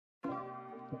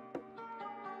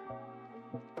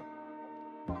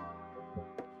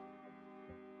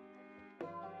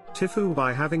TIFU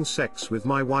by having sex with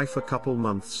my wife a couple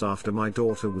months after my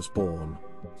daughter was born.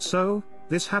 So,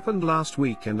 this happened last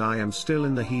week and I am still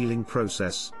in the healing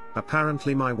process,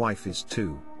 apparently my wife is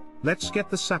too. Let's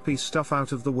get the sappy stuff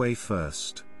out of the way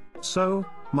first. So,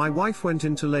 my wife went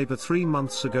into labor 3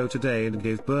 months ago today and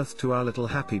gave birth to our little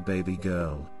happy baby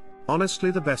girl. Honestly,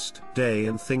 the best day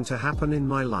and thing to happen in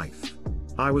my life.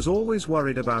 I was always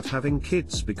worried about having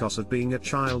kids because of being a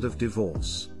child of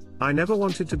divorce. I never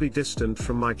wanted to be distant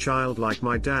from my child like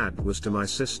my dad was to my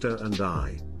sister and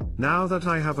I. Now that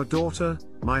I have a daughter,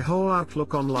 my whole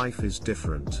outlook on life is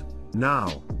different.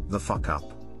 Now, the fuck up.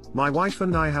 My wife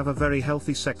and I have a very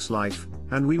healthy sex life,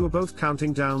 and we were both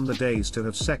counting down the days to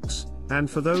have sex, and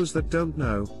for those that don't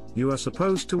know, you are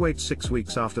supposed to wait 6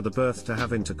 weeks after the birth to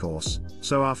have intercourse,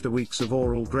 so after weeks of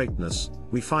oral greatness,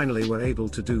 we finally were able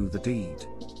to do the deed.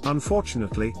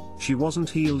 Unfortunately, she wasn't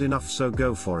healed enough, so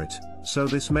go for it, so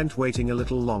this meant waiting a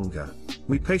little longer.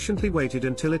 We patiently waited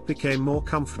until it became more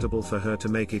comfortable for her to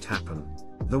make it happen.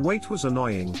 The wait was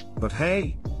annoying, but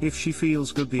hey, if she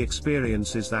feels good, the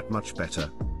experience is that much better.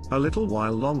 A little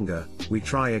while longer, we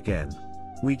try again.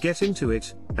 We get into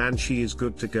it, and she is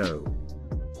good to go.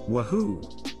 Woohoo!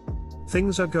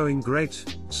 Things are going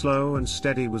great, slow and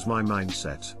steady was my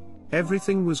mindset.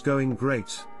 Everything was going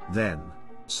great, then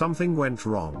something went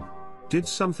wrong. Did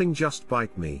something just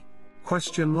bite me?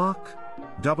 Question mark?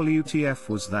 WTF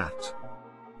was that?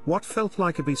 What felt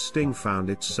like a bee sting found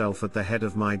itself at the head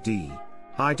of my D.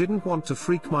 I didn't want to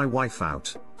freak my wife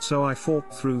out, so I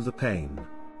fought through the pain.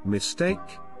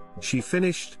 Mistake? She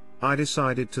finished, I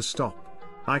decided to stop.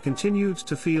 I continued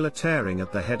to feel a tearing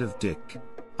at the head of dick.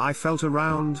 I felt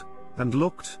around, and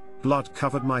looked, blood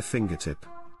covered my fingertip.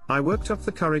 I worked up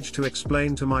the courage to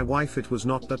explain to my wife it was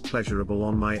not that pleasurable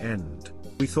on my end.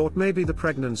 We thought maybe the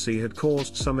pregnancy had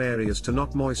caused some areas to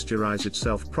not moisturize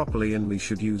itself properly and we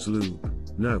should use lube.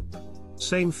 Nope.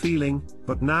 Same feeling,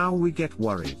 but now we get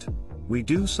worried. We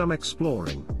do some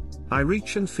exploring. I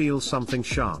reach and feel something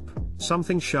sharp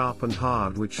and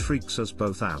hard which freaks us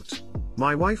both out.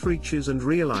 My wife reaches and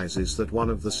realizes that one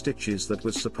of the stitches that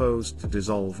was supposed to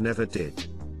dissolve never did.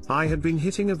 I had been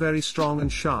hitting a very strong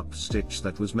and sharp stitch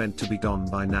that was meant to be gone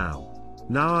by now.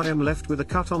 Now I am left with a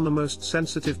cut on the most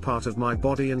sensitive part of my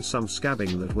body and some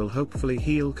scabbing that will hopefully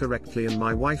heal correctly, and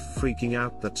my wife freaking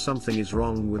out that something is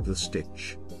wrong with the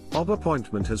stitch. OB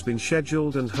appointment has been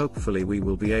scheduled and hopefully we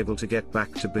will be able to get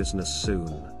back to business soon.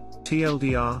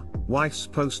 TLDR, wife's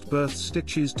post-birth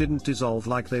stitches didn't dissolve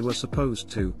like they were supposed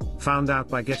to, found out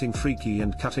by getting freaky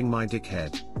and cutting my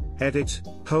dickhead. Edit,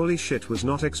 holy shit, was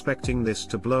not expecting this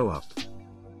to blow up.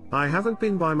 I haven't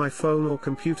been by my phone or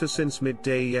computer since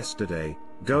midday yesterday,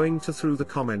 going through the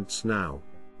comments now.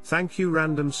 Thank you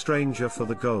random stranger for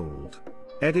the gold.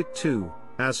 Edit 2,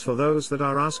 as for those that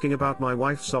are asking about my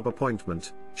wife's OB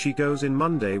appointment, she goes in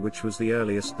Monday, which was the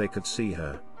earliest they could see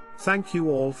her. Thank you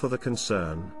all for the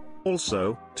concern.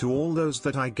 Also, to all those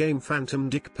that I gave phantom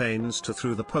dick pains to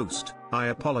through the post, I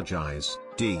apologize,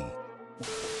 D.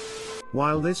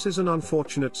 While this is an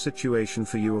unfortunate situation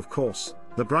for you, of course,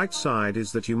 the bright side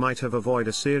is that you might have avoided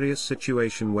a serious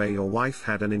situation where your wife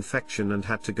had an infection and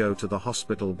had to go to the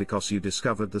hospital because you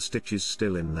discovered the stitches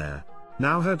still in there.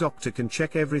 Now her doctor can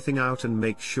check everything out and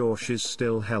make sure she's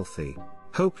still healthy.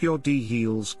 Hope your D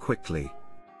heals quickly.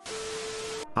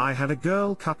 I had a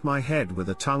girl cut my head with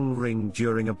a tongue ring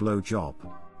during a blowjob.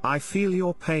 I feel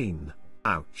your pain.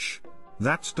 Ouch.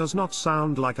 That does not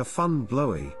sound like a fun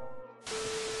blowy.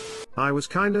 I was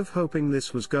kind of hoping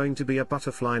this was going to be a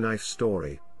butterfly knife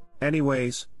story.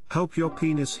 Anyways, hope your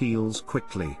penis heals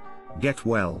quickly. Get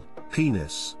well,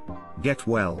 penis. Get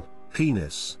well,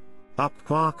 penis. Up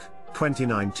Quark,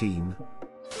 2019.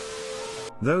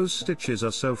 Those stitches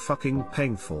are so fucking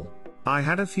painful. I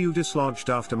had a few dislodged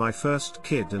after my first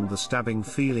kid and the stabbing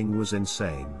feeling was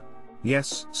insane.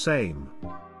 Yes, same.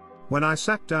 When I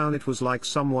sat down it was like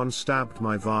someone stabbed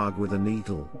my vag with a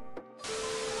needle.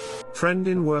 Friend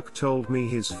in work told me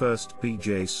his first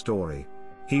BJ story.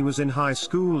 He was in high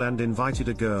school and invited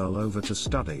a girl over to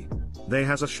study. They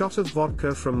has a shot of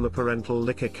vodka from the parental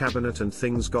liquor cabinet and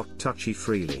things got touchy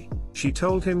freely. She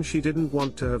told him she didn't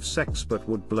want to have sex but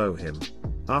would blow him.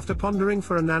 After pondering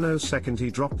for a nanosecond he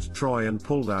dropped Troy and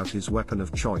pulled out his weapon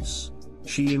of choice.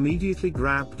 She immediately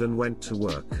grabbed and went to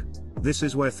work. This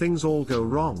is where things all go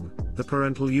wrong. The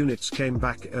parental units came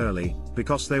back early,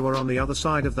 because they were on the other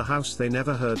side of the house. They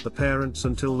never heard the parents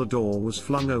until the door was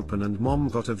flung open and mom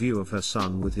got a view of her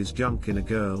son with his junk in a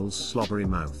girl's slobbery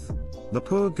mouth. The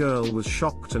poor girl was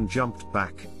shocked and jumped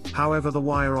back, however the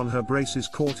wire on her braces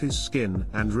caught his skin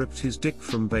and ripped his dick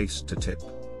from base to tip.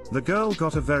 The girl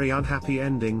got a very unhappy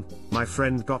ending, my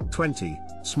friend got 20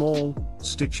 small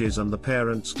stitches and the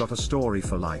parents got a story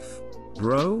for life.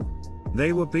 Bro?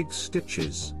 They were big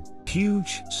stitches.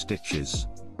 Huge stitches.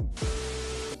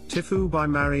 TIFU by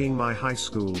marrying my high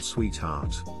school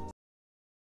sweetheart.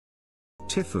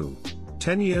 TIFU.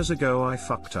 10 years ago I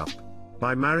fucked up.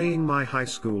 By marrying my high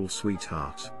school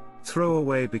sweetheart. Throw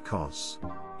away because.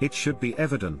 It should be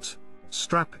evident.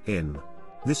 Strap in.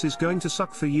 This is going to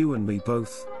suck for you and me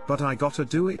both, but I gotta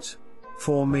do it.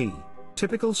 For me.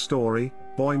 Typical story,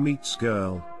 boy meets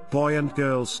girl, boy and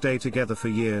girl stay together for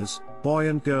years, boy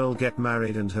and girl get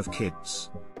married and have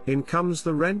kids. In comes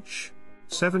the wrench.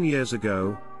 7 years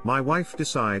ago, my wife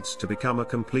decides to become a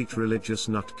complete religious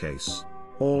nutcase.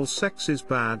 All sex is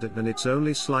bad and it's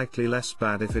only slightly less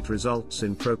bad if it results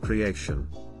in procreation.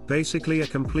 Basically a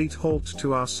complete halt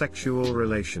to our sexual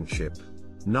relationship.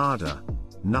 Nada.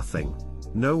 Nothing.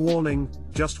 No warning,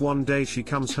 just one day she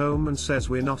comes home and says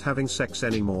we're not having sex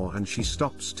anymore and she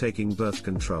stops taking birth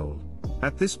control.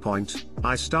 At this point,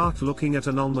 I start looking at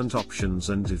annulment options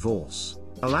and divorce.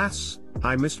 Alas,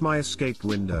 I missed my escape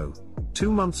window.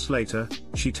 2 months later,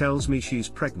 she tells me she's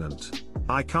pregnant.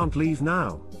 I can't leave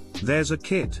now. There's a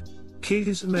kid. Kid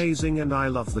is amazing and I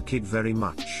love the kid very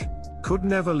much. Could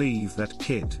never leave that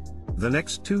kid. The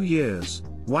next 2 years,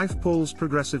 wife pulls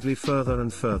progressively further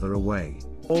and further away.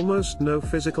 Almost no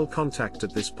physical contact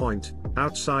at this point,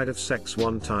 outside of sex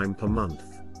 1 time per month.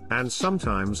 And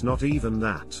sometimes not even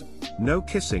that. No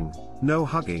kissing, no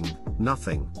hugging,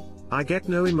 nothing. I get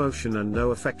no emotion and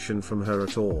no affection from her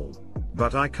at all.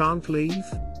 But I can't leave?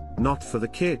 Not for the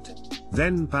kid.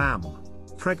 Then bam.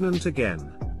 Pregnant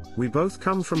again. We both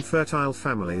come from fertile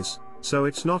families, so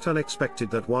it's not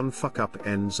unexpected that one fuck up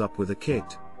ends up with a kid.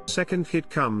 Second kid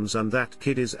comes and that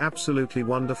kid is absolutely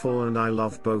wonderful and I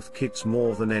love both kids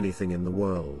more than anything in the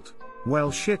world.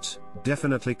 Well shit,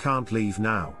 definitely can't leave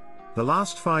now. The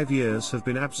last 5 years have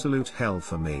been absolute hell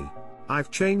for me.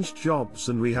 I've changed jobs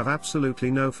and we have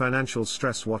absolutely no financial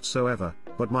stress whatsoever,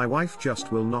 but my wife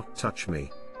just will not touch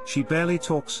me. She barely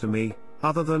talks to me,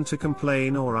 other than to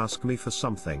complain or ask me for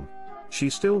something. She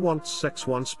still wants sex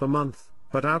once per month,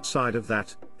 but outside of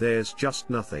that, there's just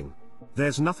nothing.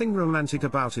 There's nothing romantic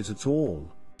about it at all.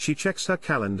 She checks her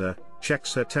calendar,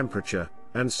 checks her temperature,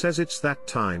 and says it's that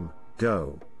time,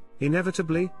 go.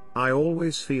 Inevitably, I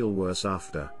always feel worse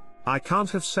after. I can't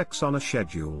have sex on a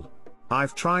schedule.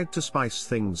 I've tried to spice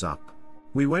things up.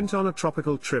 We went on a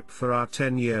tropical trip for our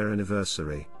 10-year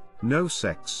anniversary. No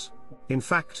sex. In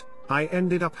fact, I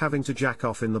ended up having to jack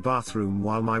off in the bathroom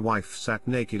while my wife sat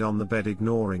naked on the bed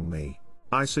ignoring me.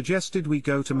 I suggested we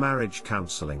go to marriage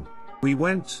counseling. We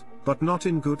went, but not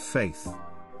in good faith.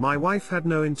 My wife had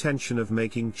no intention of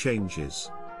making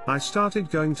changes. I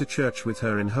started going to church with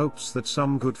her in hopes that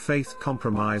some good faith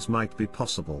compromise might be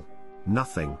possible.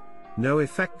 Nothing. No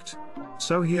effect.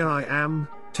 So here I am,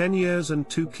 10 years and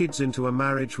 2 kids into a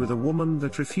marriage with a woman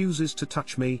that refuses to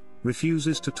touch me,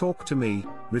 refuses to talk to me,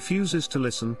 refuses to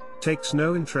listen, takes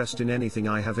no interest in anything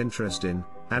I have interest in,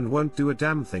 and won't do a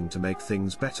damn thing to make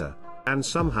things better. And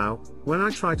somehow, when I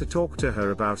try to talk to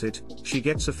her about it, she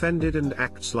gets offended and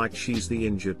acts like she's the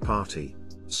injured party.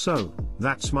 So,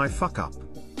 that's my fuck up.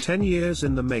 10 years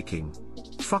in the making.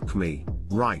 Fuck me,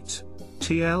 right.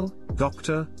 TL,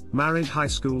 doctor, married high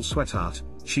school sweetheart,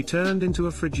 she turned into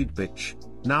a frigid bitch.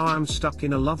 Now I'm stuck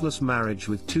in a loveless marriage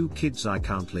with 2 kids I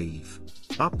can't leave.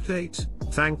 Update,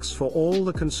 thanks for all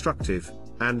the constructive,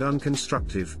 and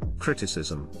unconstructive,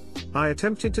 criticism. I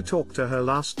attempted to talk to her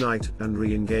last night and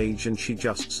re-engage and she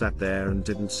just sat there and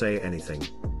didn't say anything.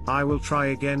 I will try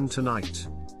again tonight.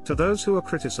 To those who are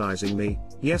criticizing me,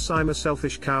 yes, I'm a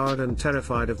selfish coward and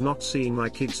terrified of not seeing my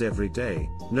kids every day.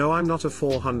 No, I'm not a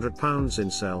 400 pounds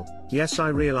incel. Yes, I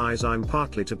realize I'm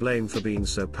partly to blame for being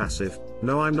so passive.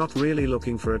 No, I'm not really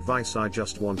looking for advice, I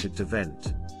just wanted to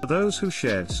vent. For those who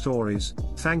shared stories,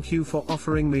 thank you for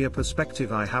offering me a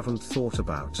perspective I haven't thought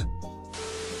about.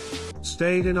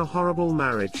 Stayed in a horrible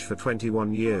marriage for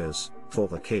 21 years, for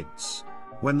the kids.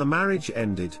 When the marriage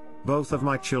ended, both of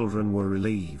my children were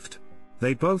relieved.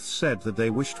 They both said that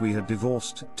they wished we had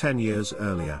divorced 10 years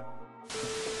earlier.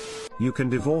 You can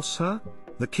divorce her?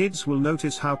 The kids will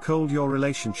notice how cold your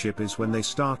relationship is when they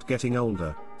start getting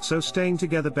older, so staying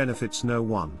together benefits no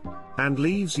one. And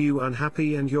leaves you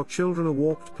unhappy and your children a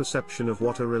warped perception of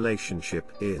what a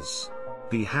relationship is.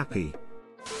 Be happy.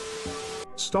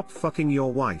 Stop fucking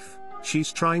your wife,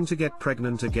 she's trying to get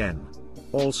pregnant again.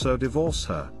 Also divorce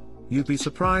her. You'd be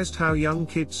surprised how young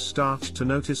kids start to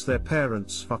notice their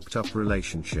parents' fucked up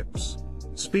relationships.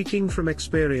 Speaking from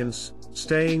experience,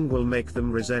 staying will make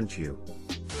them resent you.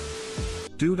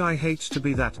 Dude, I hate to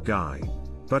be that guy.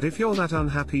 But if you're that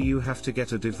unhappy, you have to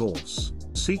get a divorce.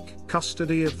 Seek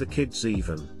custody of the kids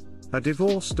even. A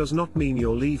divorce does not mean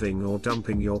you're leaving or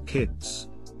dumping your kids.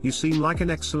 You seem like an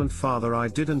excellent father. I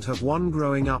didn't have one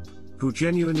growing up who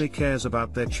genuinely cares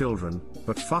about their children,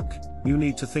 but fuck, you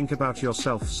need to think about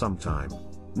yourself sometime.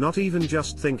 Not even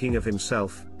just thinking of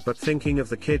himself, but thinking of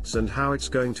the kids and how it's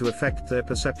going to affect their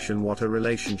perception what a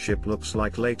relationship looks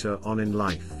like later on in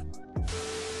life.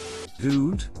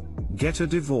 Dude, get a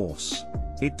divorce.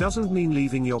 It doesn't mean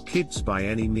leaving your kids by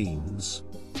any means.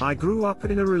 I grew up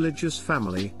in a religious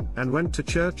family, and went to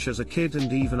church as a kid,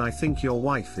 and even I think your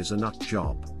wife is a nut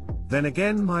job. Then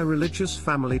again, my religious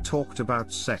family talked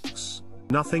about sex.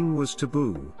 Nothing was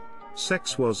taboo.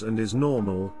 Sex was and is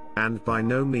normal, and by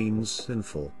no means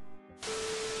sinful.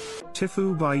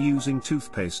 TIFU by using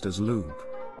toothpaste as lube.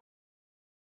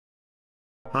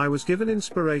 I was given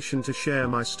inspiration to share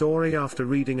my story after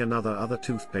reading another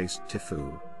toothpaste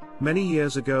TIFU. Many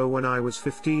years ago, when I was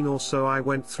 15 or so, I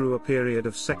went through a period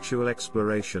of sexual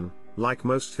exploration, like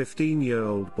most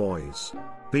 15-year-old boys.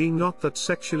 Being not that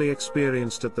sexually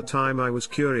experienced at the time, I was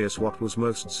curious what was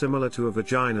most similar to a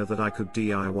vagina that I could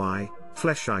DIY.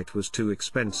 Fleshite was too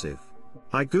expensive.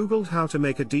 I googled how to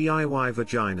make a DIY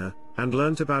vagina, and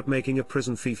learnt about making a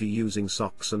prison fifi using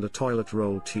socks and a toilet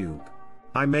roll tube.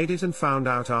 I made it and found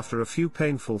out after a few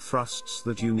painful thrusts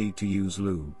that you need to use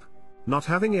lube. Not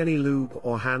having any lube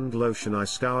or hand lotion, I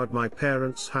scoured my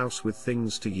parents' house with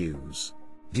things to use.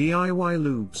 DIY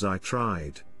lubes I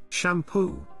tried: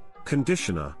 shampoo,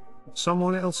 conditioner,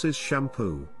 someone else's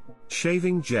shampoo,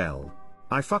 shaving gel.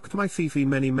 I fucked my fifi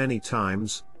many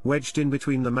times, wedged in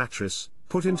between the mattress,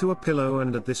 put into a pillow,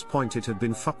 and at this point it had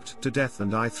been fucked to death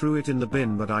and I threw it in the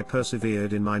bin, but I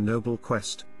persevered in my noble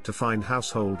quest to find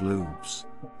household lubes.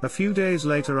 A few days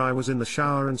later, I was in the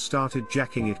shower and started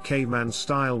jacking it caveman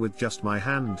style with just my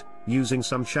hand, using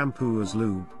some shampoo as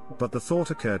lube, but the thought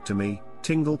occurred to me,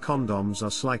 tingle condoms are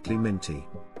slightly minty.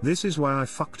 This is where I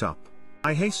fucked up.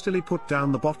 I hastily put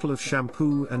down the bottle of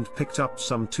shampoo and picked up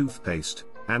some toothpaste,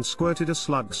 and squirted a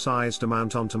slug-sized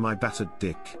amount onto my battered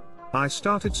dick. I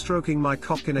started stroking my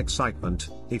cock in excitement.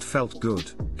 It felt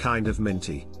good, kind of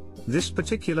minty. This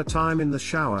particular time in the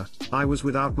shower, I was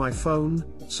without my phone,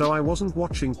 so I wasn't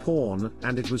watching porn,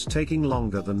 and it was taking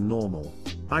longer than normal.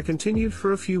 I continued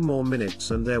for a few more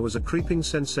minutes and there was a creeping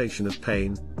sensation of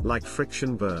pain, like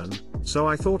friction burn, so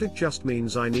I thought it just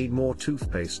means I need more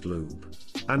toothpaste lube.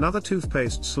 Another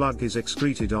toothpaste slug is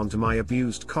excreted onto my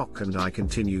abused cock and I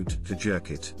continued to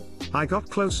jerk it. I got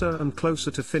closer and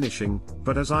closer to finishing,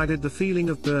 but as I did, the feeling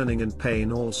of burning and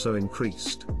pain also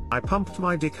increased. I pumped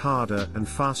my dick harder and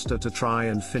faster to try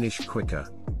and finish quicker.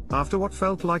 After what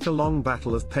felt like a long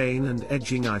battle of pain and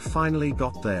edging, I finally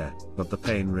got there, but the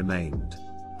pain remained.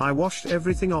 I washed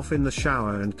everything off in the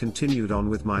shower and continued on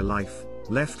with my life,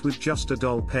 left with just a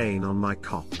dull pain on my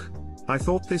cock. I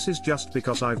thought this is just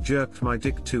because I've jerked my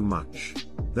dick too much.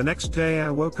 The next day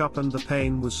I woke up and the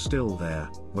pain was still there,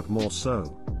 but more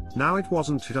so. Now it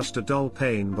wasn't just a dull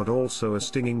pain but also a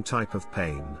stinging type of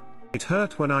pain. It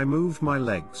hurt when I moved my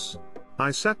legs.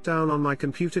 I sat down on my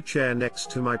computer chair next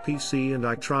to my PC and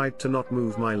I tried to not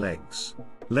move my legs.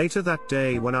 Later that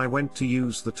day, when I went to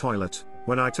use the toilet,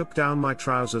 when I took down my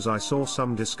trousers, I saw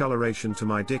some discoloration to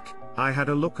my dick. I had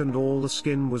a look and all the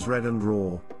skin was red and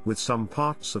raw, with some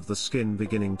parts of the skin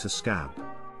beginning to scab.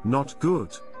 Not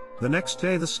good. The next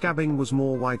day the scabbing was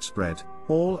more widespread,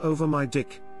 all over my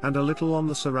dick, and a little on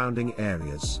the surrounding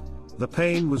areas. The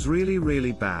pain was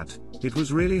really bad. It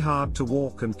was really hard to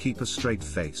walk and keep a straight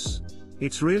face.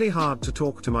 It's really hard to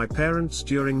talk to my parents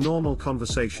during normal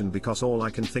conversation because all I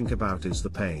can think about is the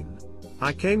pain.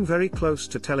 I came very close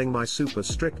to telling my super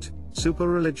strict, super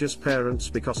religious parents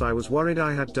because I was worried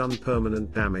I had done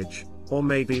permanent damage, or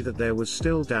maybe that there was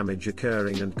still damage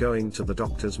occurring and going to the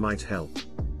doctors might help.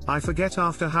 I forget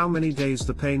after how many days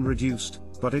the pain reduced,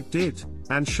 but it did,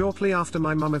 and shortly after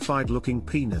my mummified looking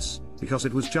penis, because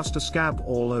it was just a scab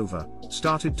all over,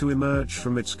 started to emerge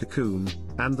from its cocoon,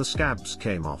 and the scabs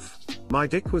came off. My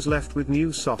dick was left with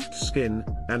new soft skin,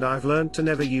 and I've learned to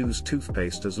never use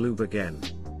toothpaste as lube again.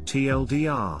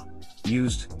 TLDR.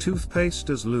 Used toothpaste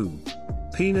as lube.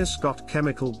 Penis got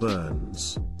chemical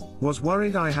burns. Was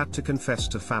worried I had to confess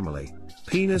to family.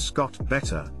 Penis got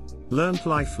better. Learned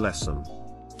life lesson.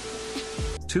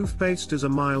 Toothpaste is a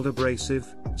mild abrasive.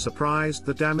 Surprised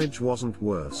the damage wasn't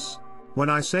worse. When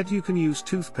I said you can use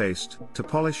toothpaste to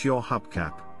polish your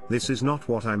hubcap, this is not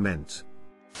what I meant.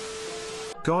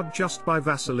 God, just buy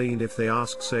Vaseline if they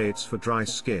ask, say it's for dry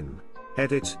skin.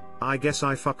 Edit, I guess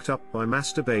I fucked up by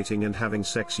masturbating and having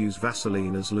sex. Use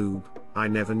Vaseline as lube, I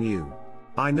never knew.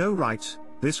 I know, right?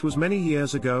 This was many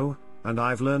years ago, and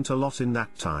I've learnt a lot in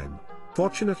that time.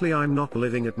 Fortunately I'm not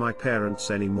living at my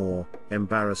parents' anymore,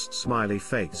 embarrassed smiley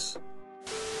face.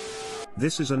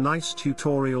 This is a nice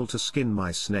tutorial to skin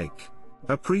my snake.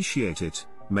 Appreciate it,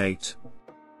 mate.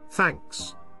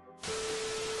 Thanks.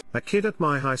 A kid at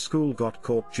my high school got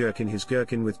caught jerking his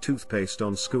gherkin with toothpaste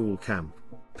on school camp.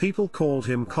 People called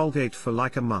him Colgate for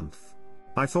like a month.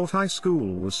 I thought high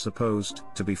school was supposed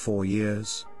to be 4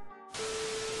 years.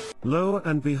 Lo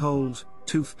and behold,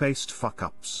 toothpaste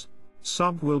fuck-ups.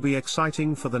 Sub will be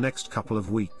exciting for the next couple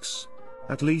of weeks.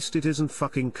 At least it isn't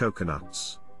fucking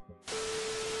coconuts.